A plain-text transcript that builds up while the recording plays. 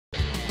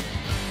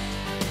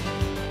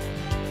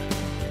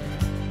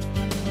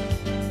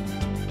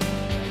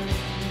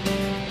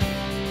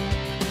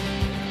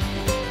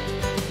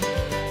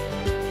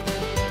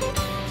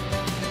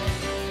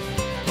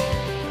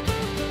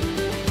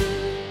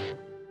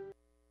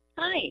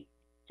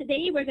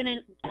Today we're going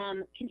to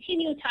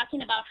continue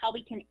talking about how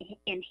we can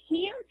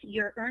enhance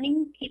your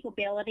earning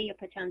capability or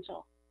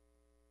potential.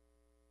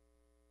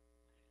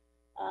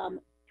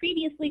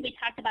 Previously we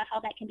talked about how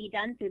that can be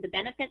done through the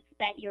benefits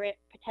that your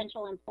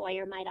potential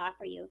employer might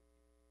offer you.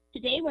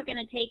 Today we're going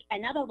to take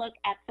another look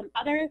at some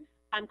other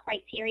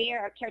criteria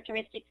or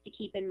characteristics to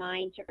keep in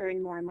mind to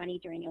earn more money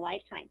during your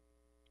lifetime.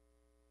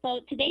 So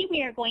today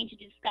we are going to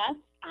discuss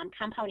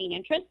compounding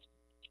interest.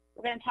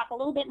 We're going to talk a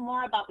little bit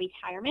more about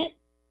retirement.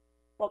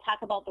 We'll talk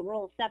about the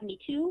Rule of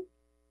 72,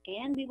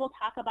 and we will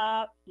talk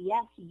about,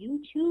 yes,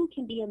 you too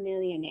can be a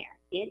millionaire.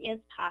 It is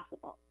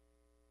possible.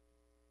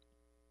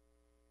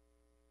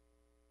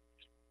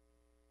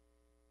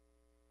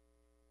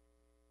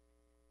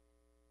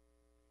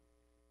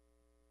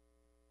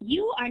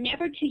 You are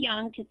never too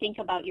young to think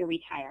about your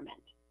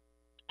retirement.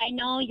 I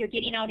know you're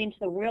getting out into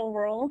the real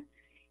world.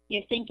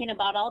 You're thinking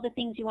about all the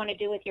things you want to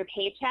do with your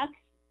paychecks,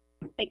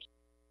 but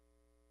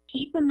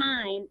keep in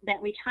mind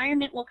that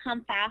retirement will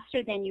come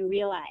faster than you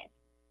realize.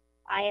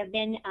 I have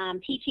been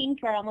teaching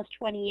for almost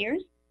 20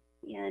 years,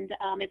 and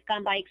it's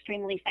gone by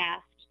extremely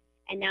fast.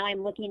 And now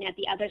I'm looking at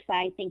the other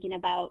side, thinking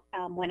about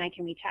when I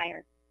can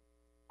retire.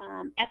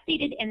 As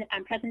stated in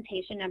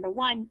presentation number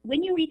 1,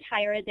 when you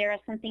retire, there are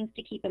some things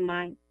to keep in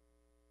mind.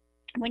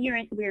 When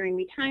we're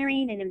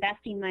retiring and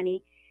investing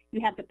money, you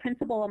have the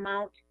principal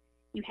amount,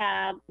 you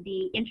have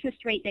the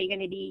interest rate that you're going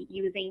to be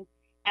using,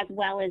 as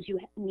well as you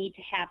need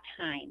to have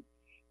time.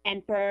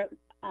 And for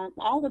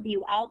all of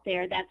you out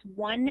there, that's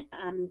one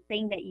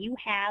thing that you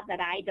have that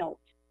I don't.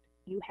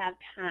 You have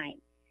time.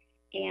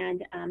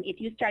 And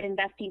if you start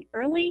investing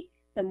early,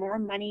 the more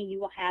money you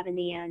will have in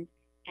the end.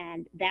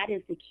 And that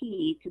is the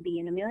key to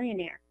being a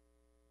millionaire.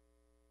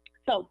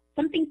 So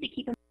some things to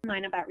keep in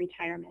mind about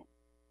retirement.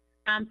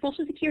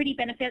 Social Security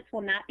benefits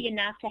will not be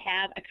enough to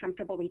have a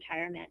comfortable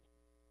retirement.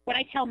 What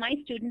I tell my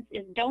students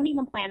is don't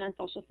even plan on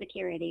Social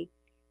Security.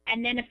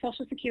 And then if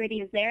Social Security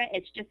is there,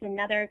 it's just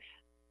another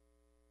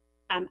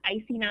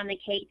icing on the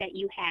cake that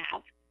you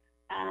have.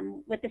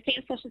 With the state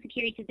of Social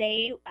Security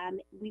today,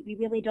 we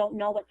really don't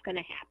know what's going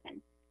to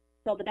happen.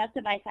 So the best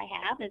advice I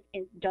have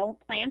is don't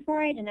plan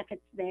for it, and if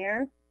it's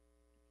there, it's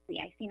the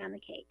icing on the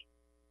cake.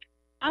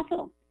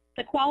 Also,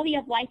 the quality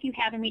of life you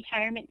have in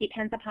retirement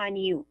depends upon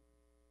you.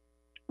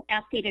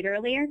 As stated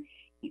earlier,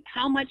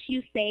 how much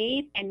you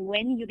save and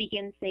when you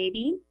begin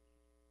saving,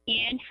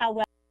 and how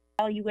well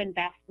you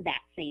invest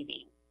that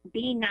saving.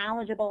 Being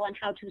knowledgeable on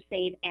how to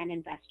save and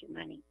invest your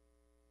money.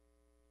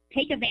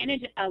 Take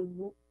advantage of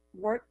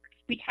work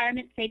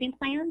retirement saving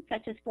plans,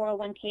 such as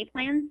 401k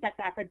plans that's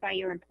offered by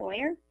your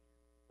employer,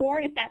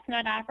 or if that's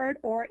not offered,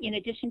 or in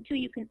addition to,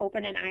 you can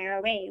open an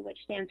IRA,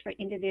 which stands for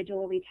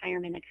Individual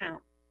Retirement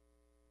Account.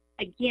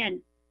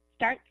 Again,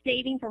 start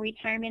saving for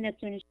retirement as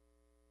soon as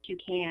you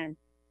can.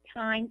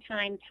 Time,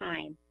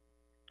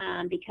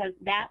 because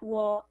that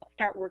will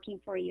start working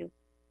for you.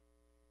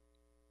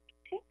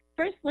 Okay.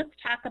 First, let's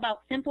talk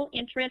about simple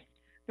interest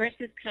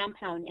versus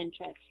compound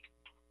interest.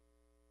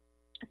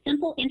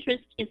 Simple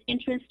interest is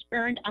interest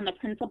earned on the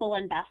principal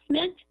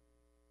investment,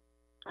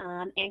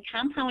 and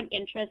compound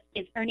interest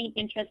is earning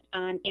interest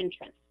on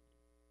interest.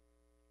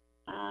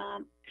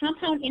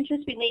 Compound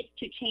interest relates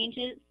to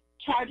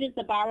charges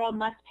the borrower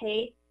must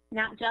pay,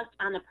 not just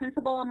on the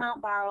principal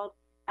amount borrowed,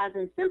 as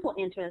in simple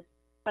interest,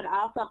 but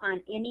also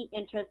on any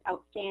interest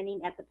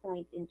outstanding at the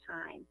point in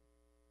time.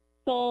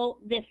 So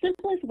the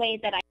simplest way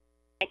that I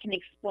can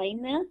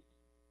explain this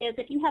is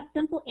if you have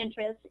simple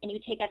interest and you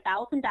take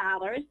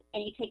 $1,000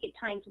 and you take it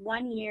times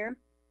 1 year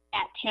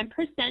at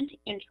 10%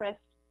 interest,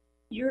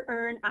 you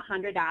earn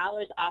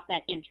 $100 off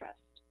that interest.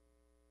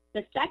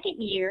 The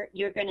second year,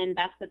 you're going to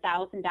invest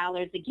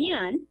 $1,000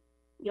 again.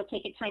 You'll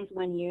take it times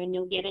 1 year and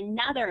you'll get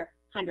another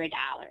 $100.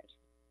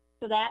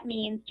 So that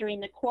means during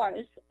the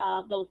course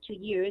of those 2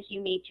 years,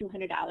 you made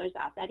 $200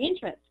 off that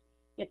interest.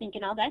 You're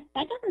thinking, oh, that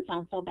doesn't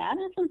sound so bad.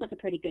 That sounds like a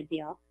pretty good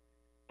deal.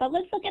 But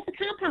let's look at the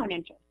compound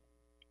interest.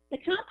 The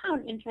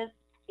compound interest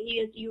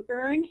is you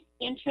earn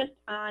interest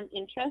on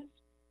interest.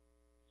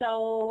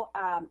 So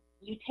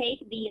you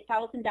take the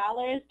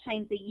 $1,000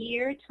 times a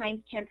year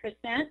times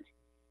 10%.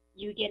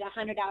 You get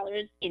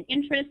 $100 in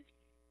interest.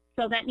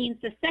 So that means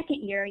the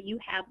second year you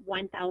have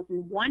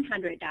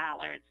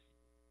 $1,100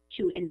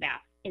 to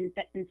invest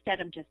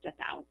instead of just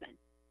 $1,000.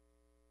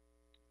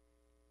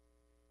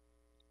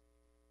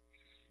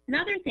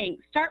 Another thing,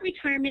 start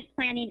retirement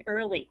planning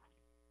early.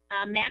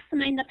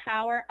 Maximize the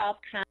power of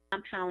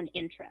compound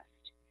interest.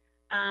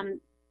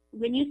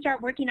 When you start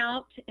working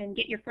out and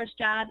get your first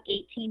job,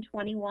 18,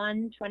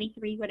 21,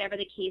 23, whatever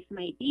the case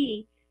might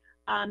be,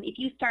 if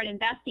you start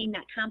investing,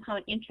 that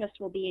compound interest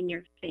will be in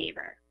your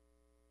favor.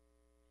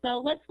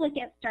 So let's look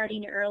at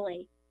starting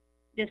early.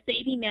 The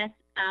saving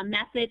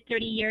method,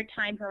 30-year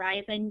time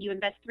horizon, you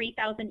invest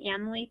 $3,000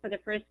 annually for the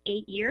first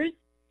 8 years,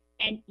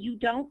 and you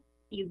don't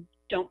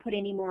put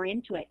any more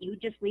into it. You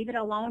just leave it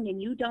alone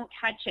and you don't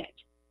touch it.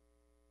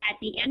 At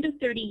the end of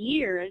 30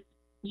 years,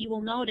 you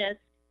will notice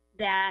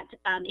that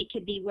it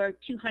could be worth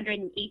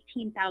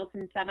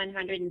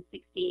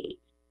 $218,768.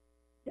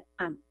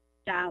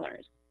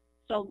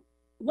 So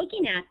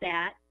looking at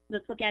that,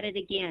 let's look at it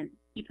again.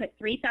 You put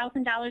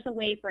 $3,000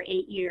 away for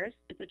 8 years.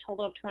 It's a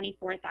total of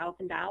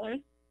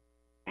 $24,000.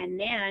 And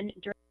then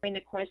during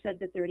the course of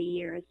the 30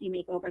 years, you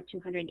make over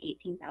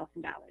 $218,000.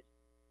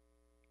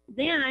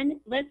 Then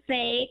let's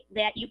say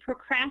that you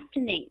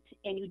procrastinate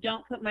and you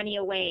don't put money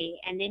away,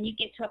 and then you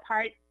get to a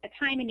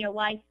time in your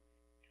life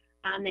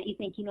that you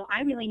think, you know,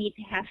 I really need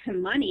to have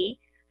some money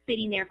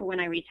sitting there for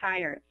when I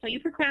retire. So you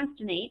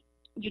procrastinate.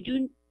 You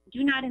do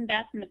not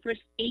invest in the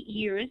first 8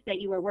 years that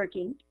you are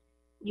working.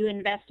 You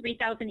invest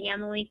 $3,000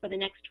 annually for the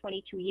next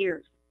 22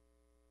 years.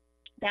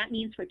 That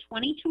means for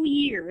 22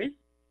 years,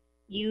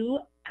 you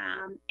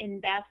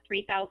invest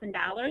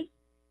 $3,000,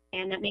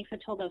 and that makes a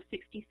total of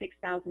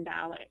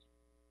 $66,000.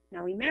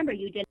 Now remember,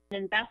 you didn't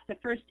invest the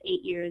first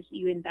 8 years,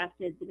 you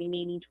invested the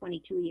remaining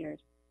 22 years.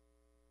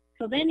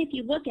 So then if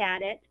you look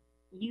at it,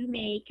 you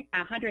make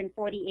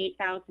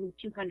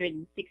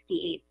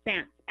 $148,268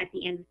 at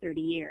the end of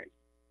 30 years.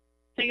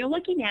 So you're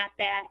looking at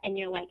that and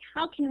you're like,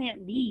 how can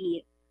that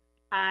be?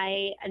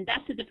 I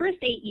invested the first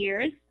 8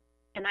 years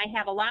and I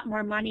have a lot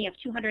more money of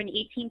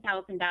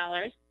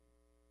 $218,000,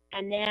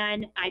 and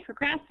then I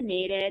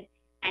procrastinated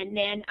and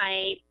then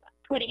I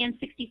put in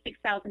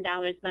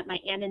 $66,000, but my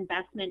end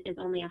investment is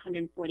only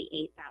 $148,000.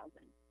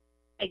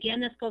 Again,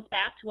 this goes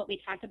back to what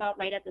we talked about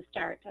right at the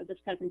start of this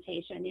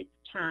presentation. It's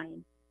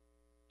time.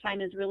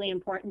 Time is really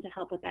important to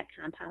help with that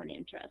compound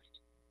interest.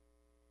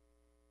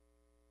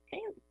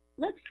 Okay,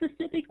 let's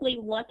specifically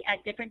look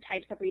at different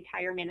types of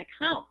retirement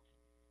accounts.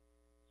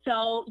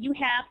 So you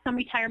have some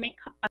retirement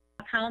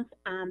accounts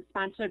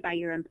sponsored by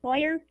your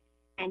employer,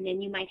 and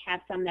then you might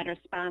have some that are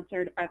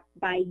sponsored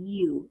by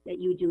you, that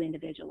you do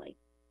individually.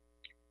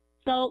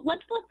 So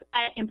let's look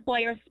at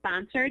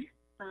employer-sponsored.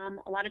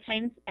 A lot of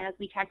times, as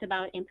we talked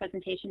about in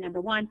presentation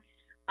number 1,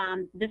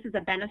 this is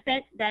a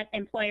benefit that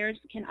employers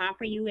can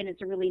offer you, and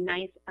it's a really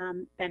nice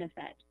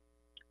benefit.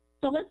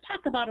 So let's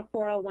talk about a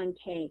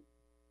 401k.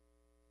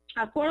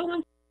 A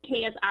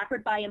 401k is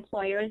offered by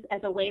employers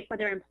as a way for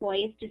their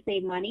employees to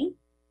save money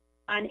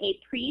on a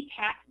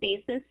pre-tax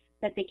basis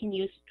that they can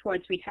use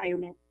towards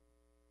retirement.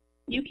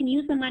 You can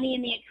use the money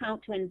in the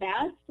account to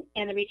invest,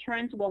 and the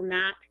returns will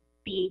not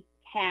be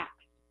taxed.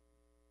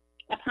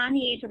 Upon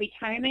the age of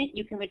retirement,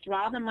 you can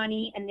withdraw the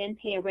money and then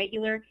pay a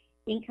regular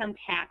income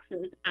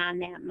taxes on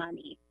that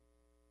money.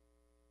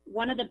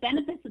 One of the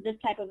benefits of this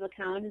type of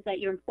account is that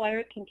your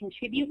employer can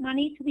contribute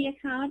money to the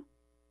account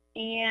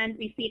and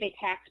receive a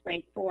tax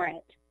break for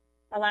it.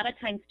 A lot of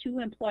times, too,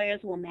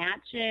 employers will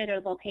match it, or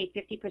they'll pay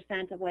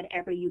 50% of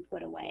whatever you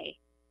put away.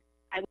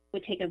 I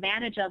would take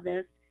advantage of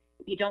this.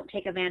 If you don't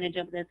take advantage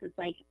of this, it's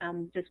like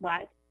just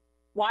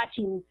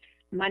watching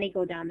money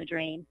go down the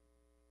drain.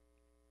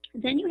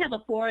 Then you have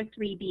a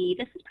 403B.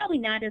 This is probably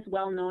not as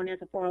well known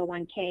as a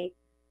 401k,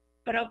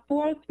 but a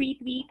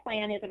 403B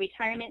plan is a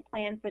retirement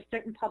plan for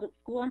certain public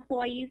school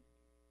employees,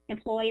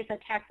 employees of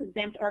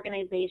tax-exempt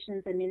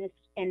organizations and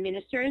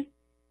ministers.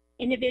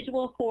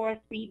 Individual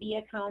 403B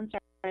accounts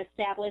are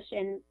established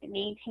and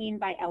maintained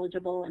by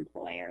eligible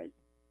employers.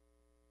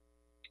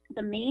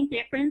 The main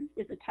difference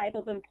is the type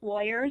of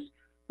employers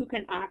who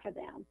can offer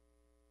them.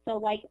 So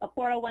like a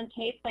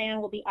 401k plan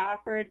will be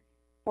offered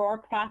for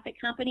profit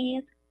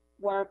companies,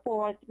 where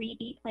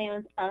 403B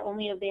plans are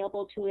only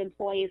available to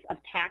employees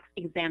of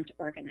tax-exempt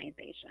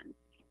organizations.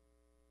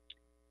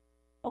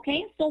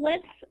 Okay, so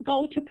let's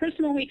go to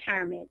personal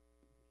retirement.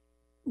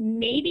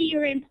 Maybe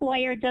your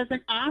employer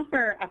doesn't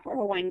offer a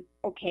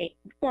 401k,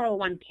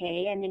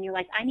 and then you're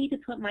like, I need to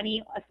put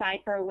money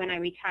aside for when I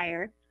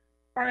retire.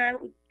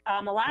 Or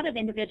a lot of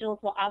individuals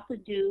will also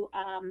do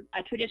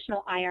a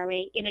traditional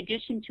IRA in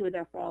addition to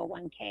their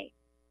 401k.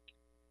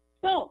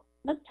 So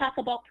let's talk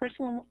about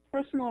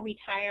personal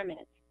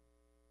retirement.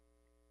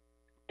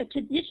 A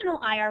traditional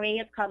IRA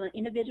is called an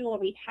individual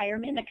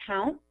retirement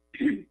account,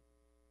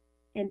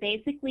 and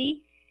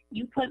basically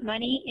you put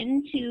money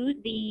into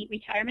the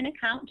retirement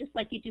account just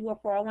like you do a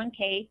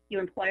 401k.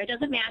 Your employer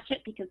doesn't match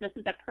it because this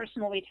is a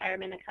personal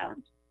retirement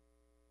account.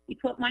 You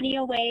put money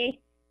away,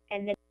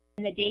 and then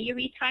the day you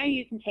retire,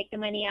 you can take the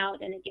money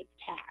out and it gets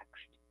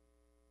taxed.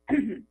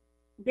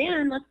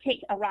 Then let's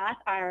take a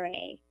Roth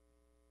IRA.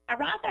 A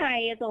Roth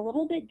IRA is a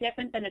little bit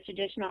different than a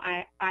traditional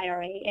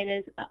IRA. It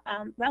is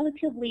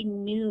relatively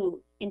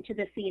new into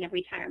the scene of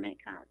retirement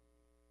accounts.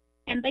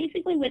 And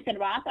basically with the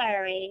Roth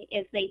IRA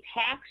is they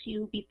tax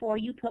you before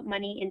you put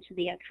money into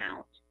the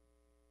account.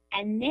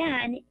 And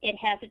then it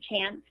has a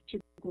chance to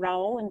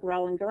grow and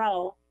grow and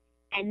grow.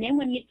 And then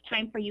when it's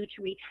time for you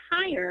to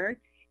retire,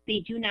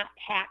 they do not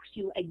tax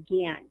you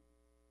again.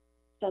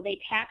 So they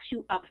tax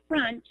you up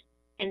front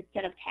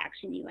instead of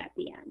taxing you at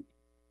the end.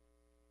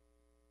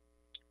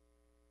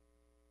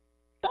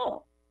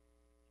 So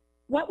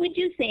what would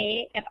you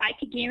say if I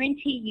could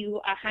guarantee you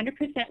a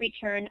 100%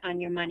 return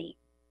on your money?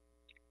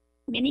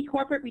 Many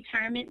corporate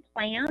retirement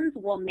plans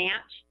will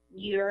match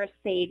your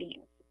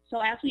savings. So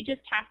as we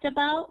just talked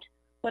about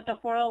with the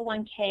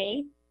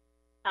 401k,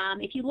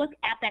 if you look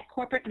at that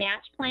corporate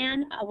match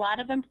plan, a lot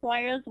of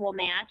employers will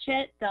match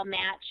it. They'll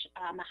match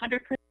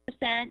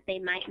 100%. They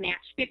might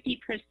match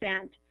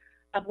 50%.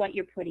 of what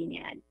you're putting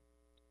in.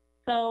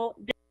 So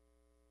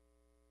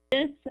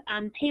this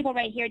table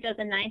right here does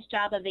a nice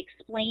job of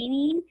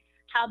explaining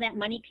how that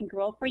money can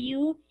grow for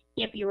you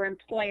if your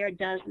employer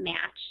does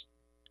match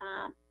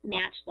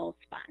those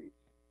funds.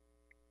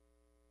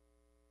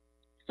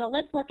 So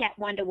let's look at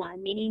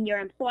one-to-one, meaning your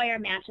employer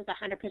matches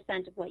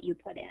 100% of what you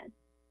put in.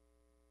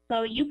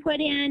 So you put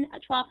in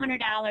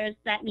 $1,200,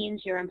 that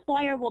means your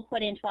employer will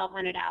put in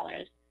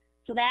 $1,200.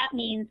 So that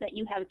means that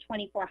you have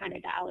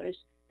 $2,400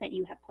 that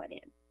you have put in.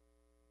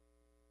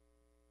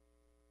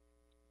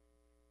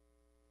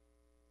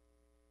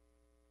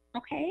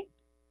 Okay,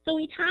 so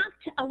we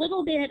talked a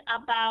little bit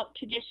about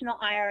traditional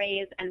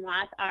IRAs and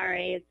Roth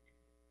IRAs,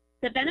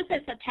 the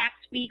benefits of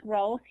tax-free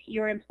growth,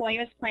 your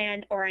employer's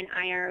plan, or an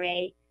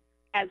IRA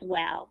as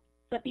well.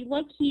 So if you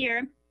look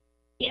here,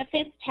 if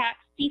it's tax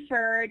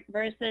deferred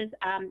versus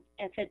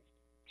if it's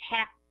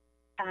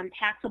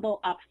taxable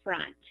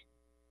upfront.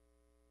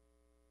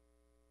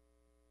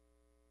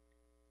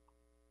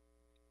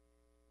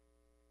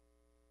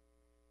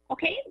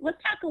 Okay, let's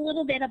talk a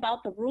little bit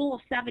about the Rule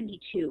of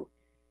 72.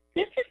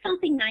 This is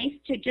something nice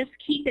to just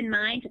keep in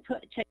mind,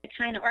 to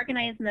kind of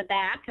organize in the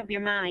back of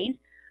your mind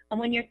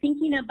when you're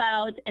thinking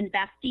about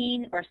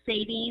investing or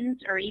savings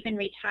or even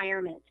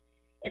retirement.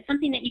 It's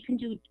something that you can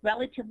do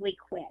relatively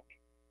quick.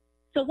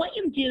 So what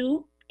you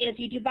do is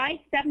you divide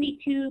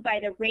 72 by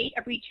the rate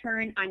of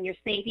return on your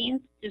savings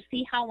to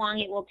see how long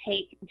it will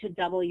take to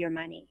double your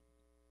money.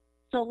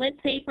 So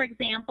let's say, for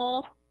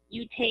example,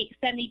 you take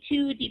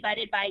 72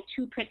 divided by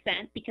 2%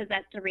 because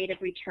that's the rate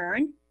of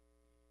return.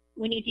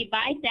 When you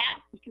divide that,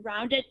 if you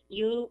round it,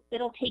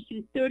 it'll take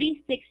you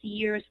 36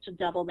 years to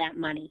double that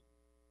money.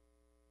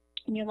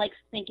 And you're like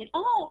thinking,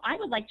 oh, I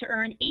would like to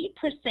earn 8%.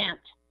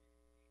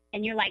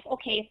 And you're like,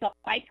 okay, so if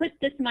I put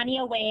this money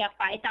away at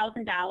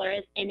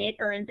 $5,000 and it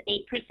earns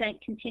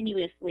 8%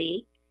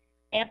 continuously,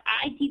 if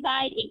I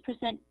divide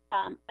 8%,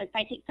 if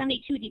I take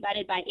 72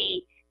 divided by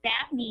 8,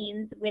 that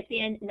means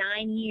within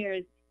 9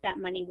 years that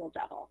money will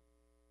double.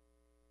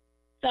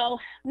 So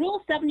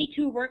Rule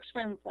 72 works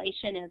for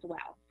inflation as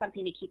well,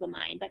 something to keep in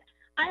mind. But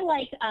I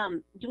like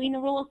doing the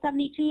Rule of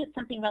 72. It's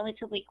something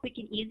relatively quick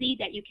and easy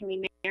that you can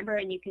remember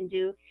and you can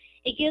do.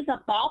 It gives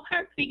a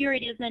ballpark figure.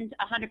 It isn't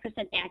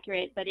 100%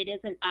 accurate, but it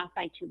isn't off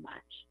by too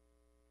much.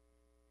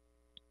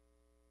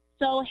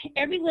 So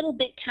every little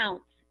bit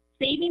counts.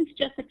 Savings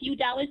just a few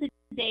dollars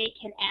a day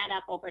can add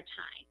up over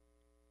time.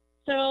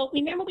 So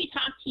remember we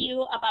talked to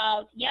you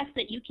about, yes,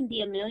 that you can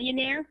be a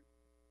millionaire.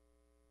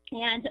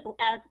 And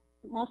as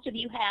most of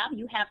you have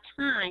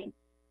time.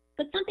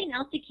 But something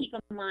else to keep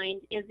in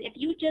mind is if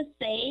you just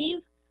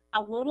save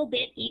a little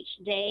bit each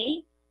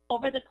day,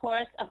 over the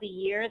course of the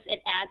years,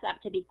 it adds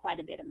up to be quite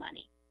a bit of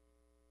money.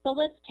 So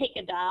let's take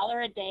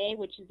 $1 a day,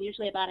 which is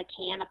usually about a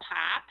can of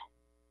pop.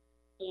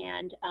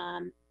 And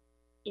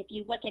if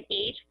you look at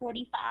age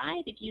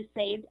 45, if you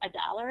saved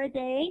 $1 a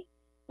day,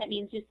 that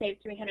means you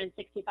saved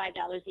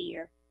 $365 a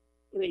year.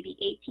 It would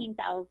be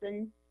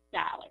 $18,000,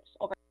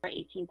 over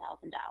 $18,000.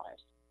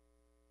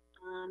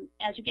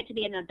 As you get to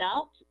be an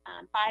adult,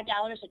 $5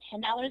 or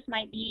 $10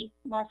 might be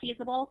more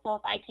feasible. So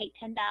if I take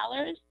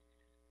 $10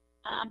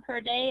 per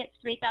day,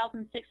 it's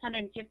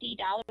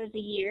 $3,650 a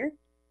year.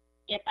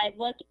 If I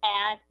look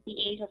at the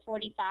age of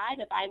 45,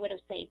 if I would have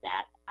saved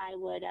that, I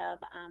would have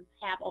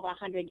over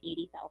 $180,000.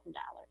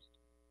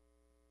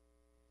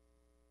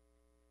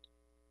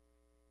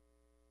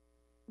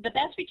 The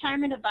best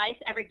retirement advice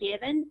ever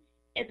given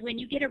is when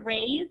you get a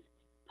raise,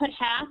 put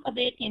half of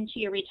it into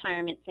your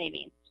retirement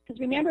savings. Because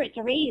remember, it's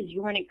a raise.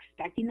 You weren't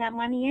expecting that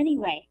money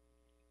anyway.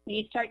 When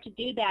you start to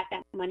do that,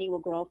 that money will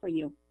grow for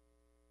you.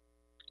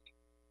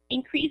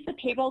 Increase the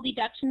payroll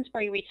deductions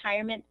for your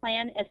retirement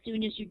plan as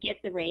soon as you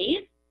get the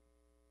raise.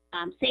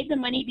 Save the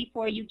money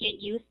before you get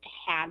used to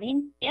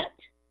having it.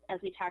 As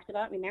we talked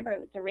about, remember,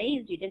 it's a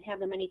raise. You didn't have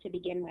the money to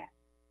begin with.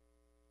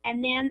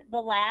 And then the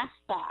last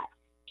thought,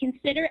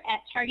 consider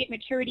at target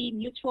maturity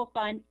mutual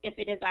fund if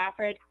it is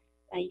offered.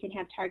 You can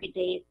have target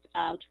dates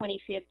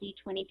 2050,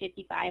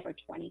 2055, or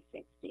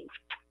 2060.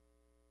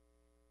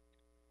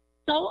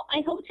 So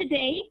I hope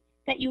today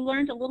that you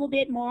learned a little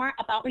bit more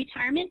about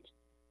retirement,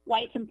 why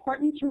it's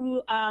important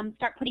to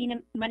start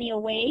putting money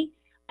away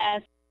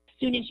as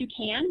soon as you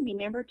can.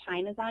 Remember,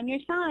 time is on your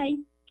side.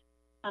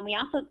 We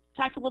also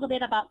talked a little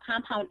bit about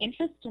compound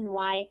interest and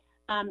why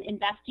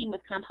investing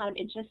with compound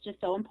interest is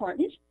so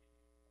important.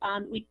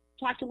 We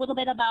talked a little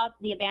bit about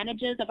the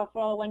advantages of a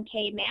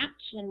 401k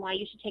match and why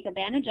you should take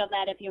advantage of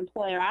that if your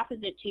employer offers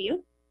it to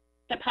you.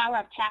 The power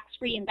of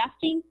tax-free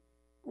investing.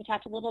 We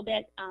talked a little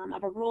bit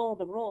of the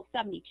Rule of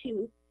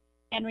 72.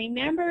 And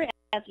remember,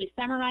 as we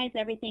summarize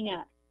everything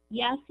up,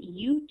 yes,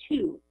 you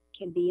too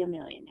can be a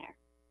millionaire.